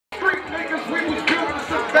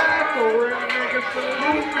real nigga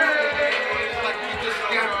salute me. It's like we just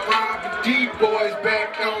got robbed. D-boys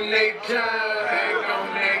back on they job. Back on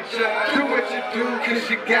they job. Do what you do, cause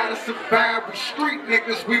you gotta survive. We street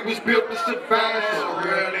niggas, we was built to survive. So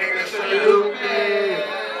real nigga salute me.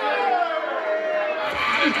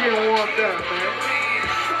 Just getting warmed up, man.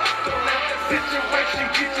 Don't let the situation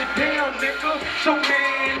get you down, nigga. So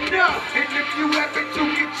man up. And if you happen to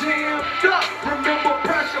get jammed up, remember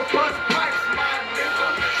pressure bust pipes, my nigga.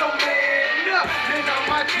 So man up. Then on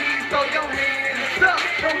my G's, throw your hands up.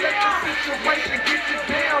 Don't let the situation get you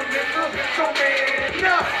down, nigga. So man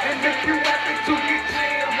up. And if you happen to get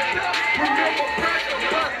jammed up, remember pressure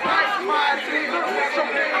bust pipes, my nigga. So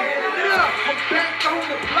man up. I'm back on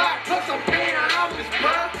the block, plus I'm paying homage,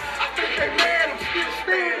 bruh. I think they mad, I'm still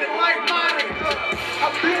standing like Monica.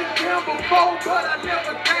 I've been down before, but I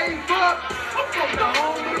never gave up. I'm from the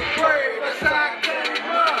home of the brave, that's how I came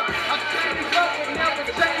up. I changed up and never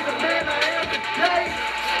changed the man I am today.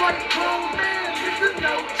 Straight grown man, this is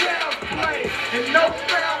no child play. And no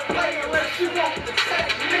foul play unless you want the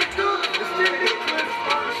tax, nigga. It's ridiculous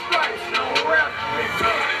on the stripes, no rap,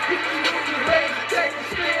 nigga. If you want your legs, take a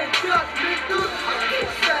stand up, nigga. I get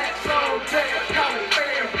sacks all day, I call it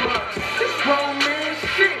fan bucks. This grown man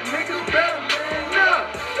shit, niggas better man up.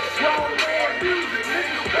 This grown man music,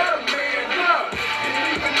 niggas better man up. And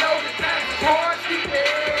even though the times is hard, keep your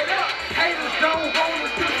head up. Haters don't want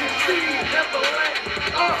us to succeed, never let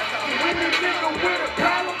up. When you nigga with a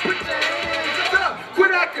problem, put your hands up.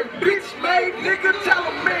 Quit acting bitch made, nigga, tell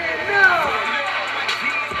a man no.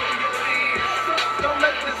 Don't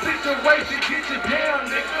let the situation get you down,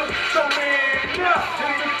 nigga. So man up.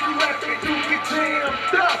 And if you happen to get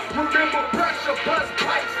jammed up, remember pressure bust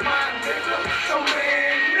pipes, my nigga. So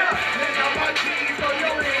man up. And on my G's, throw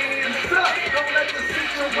your hands up. Don't let the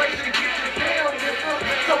situation get you down, nigga.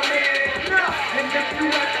 So man up. And if you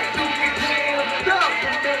happen to get jammed up,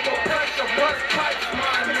 remember pressure bust pipes,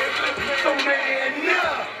 my nigga. So man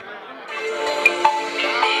up.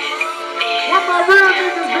 Where my real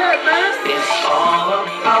niggas at, man? It's all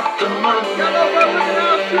about the money. Y'all know we're looking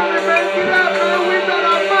out shooting, man. Get out, man. We got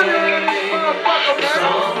our money in this motherfucker, It's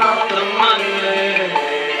man. all about the money.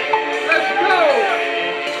 Let's go.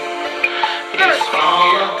 It's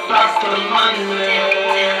all about the money.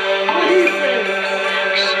 What he said.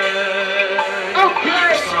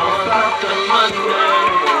 Okay. It's all about the money.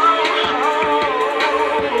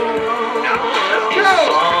 Let's It's go.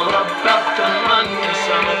 all about the money.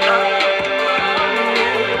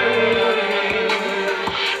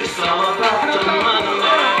 It's all about the money.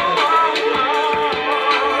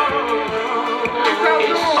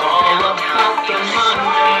 It's all about the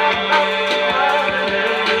money.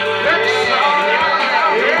 It's all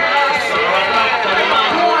about the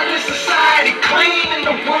money. Born in society clean and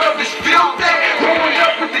the world is filthy. Growing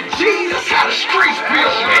up with the Jesus, how the streets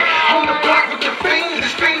built me. On the block with the fiends,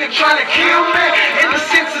 this fiend trying to kill me. In the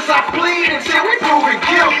senses I bleed until we proven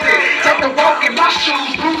guilty. Take the walk in my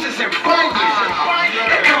shoes, bruises and bunions.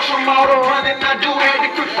 That comes from all the running I do. Had to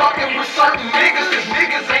quit fucking with certain niggas, cause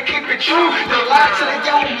niggas ain't keep it true. They lie to their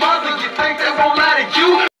own mother, you think they won't